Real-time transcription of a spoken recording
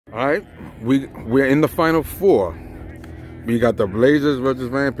All right, we're in the final four. We got the Blazers versus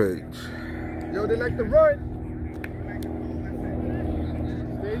Rampage. Yo, they like to run.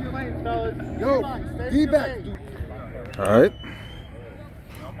 Stay in your lane, fellas. Yo, be back. All right,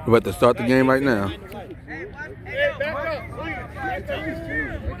 we're about to start the game right now. Hey, back up.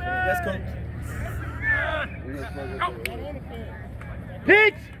 Let's go.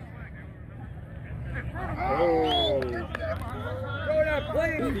 Pitch. Oh. Throw that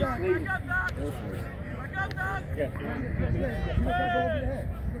play. Let's go.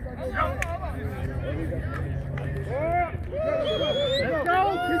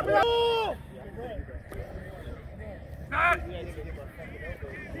 Keep it up.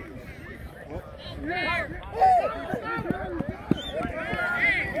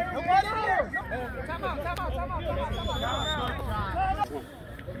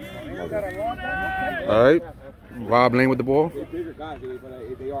 All right, Rob Lane with the ball. They're bigger guys,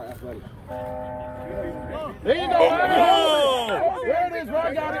 but they are athletic. There you go. Oh. There it is, Rob.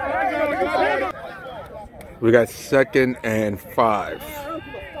 I got it. We got 2nd and 5.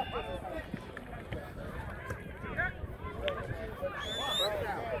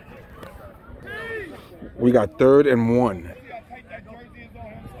 We got 3rd and 1.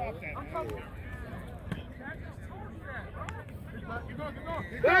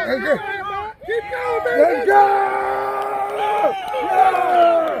 Keep going, man. Let's go!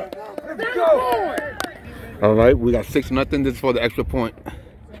 Yeah! Let's go! All right, we got 6-0. This is for the extra point.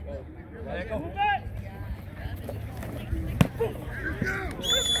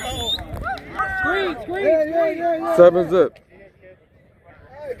 Screen. 7 zip.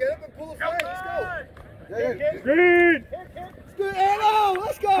 Hey, get up and pull a flag. Let's go. Screen. Hello,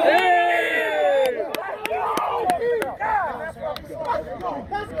 let's go. Hey!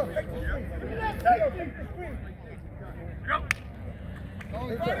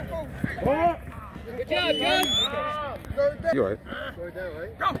 Good job, John. You all right?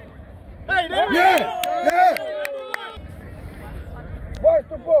 Go. Hey, there we go. Yeah. Watch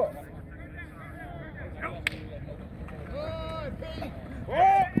the ball.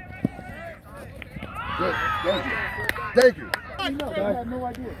 Good. Thank you. I had no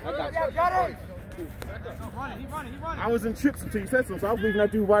idea. I got it. I was in trips until you said so, so I was leaving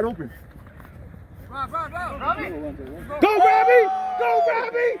that dude wide open. Go, Robbie! Go,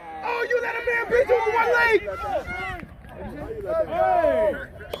 Robbie! Oh, you let a man beat you with one leg!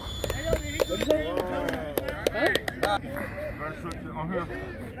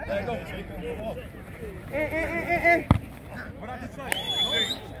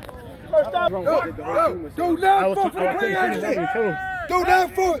 Go down foot for play action! Go down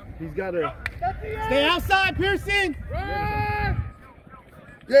foot! He's got to Stay outside, Pearson!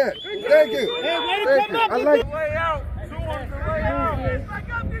 Yeah, thank you. Hey, way to come up. I like Lay out. 2 on the lay out. Back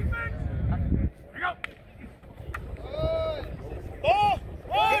up, defense. Here we go.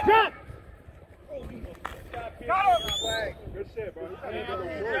 Drop. Got him. Good shit, bro. Go, back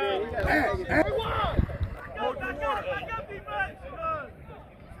up, defense.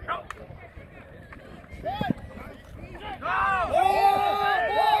 Go.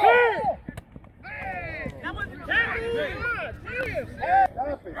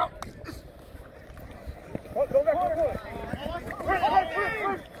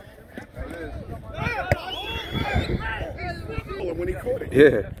 That was when he caught it.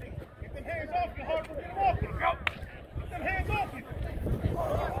 Yeah. Get them hands off you, Harper. Get walking. Get them hands off you.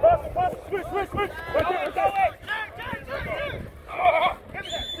 Pass, switch.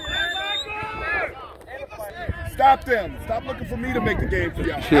 Stop them. Stop looking for me to make the game for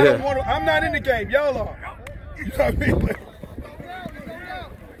y'all. Yeah. I'm not in the game. Y'all are. You know what I mean?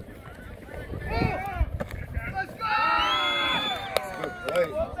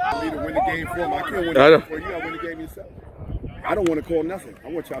 I need to win the game for him. I can't win the game for you. You gotta win the game yourself. I don't want to call nothing. I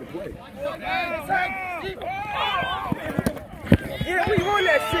want y'all to play. Yeah, we on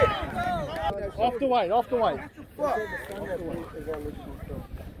that shit. Off the white.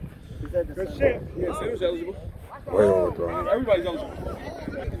 Good shit. Yeah, Sam's eligible. Way overthrown. Everybody's eligible.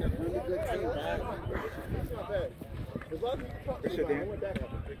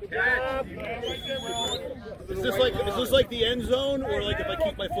 Is this like the end zone, or like if I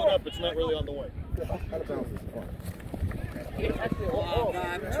keep my foot up, it's not really on the way?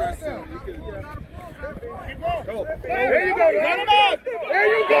 There you go. Let him out. There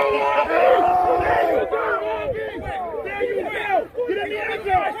you go. Get in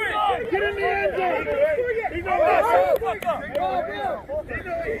the end zone. He's on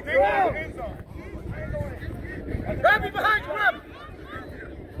Grab him behind you, grab him.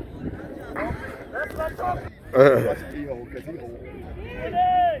 That's what I'm talking about. He hold, because he hold.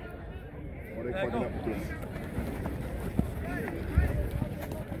 they fucking up again.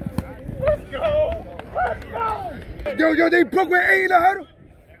 Let's go! Let's go! Yo, they broke with 8 in the huddle.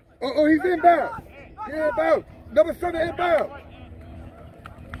 Oh, he's inbound. He's inbound. Number 7 inbound.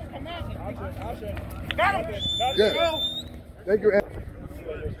 Got him! Yeah. Thank you.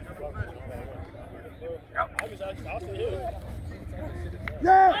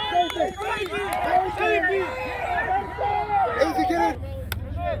 Yeah, safety. Easy, get it.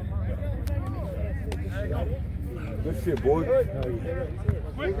 Good shit, boy.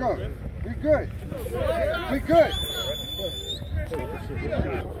 We good. We good. We good.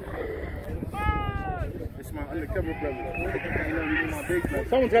 It's my undercover brother.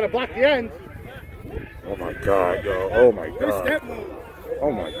 Someone's got to block the end. Oh my God, yo. Oh my God.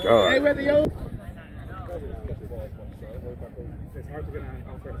 Oh my God. Hey, where the yo?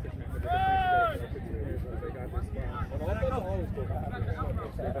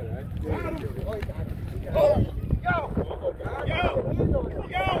 Go!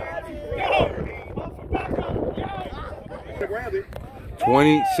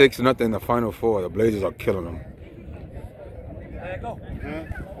 26-0 in the final 4. The Blazers are killing them.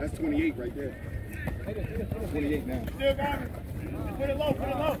 That's 28 right there. 28 now. Still got it. Put it low, put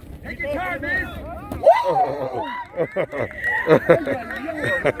it low. Take your time, man.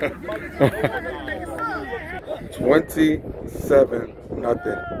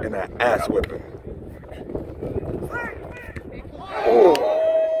 27-0 in an ass whipping. Oh.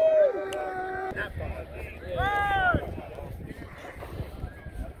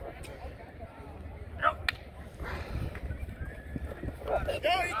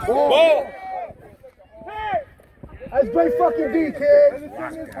 Whoa! That's great fucking D, kid.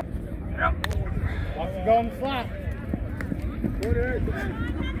 Go on the slot. Get it.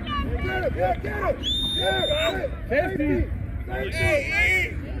 Safety.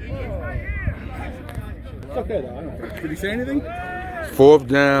 It's okay though. I don't think. Did he say anything? 4th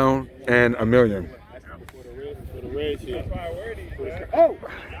down and a million. Oh!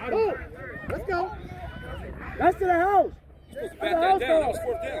 Let's go. That's to the house. That's a house call.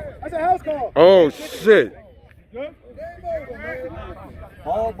 That's a house call. Oh shit.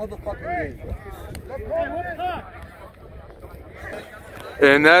 All motherfucking game.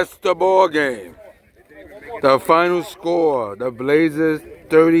 And that's the ball game. The final score, the Blazers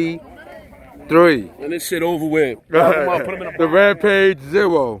 33. And this shit over with. The Rampage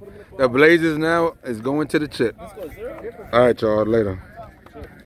 0. The Blazers now is going to the chip. All right, y'all, later.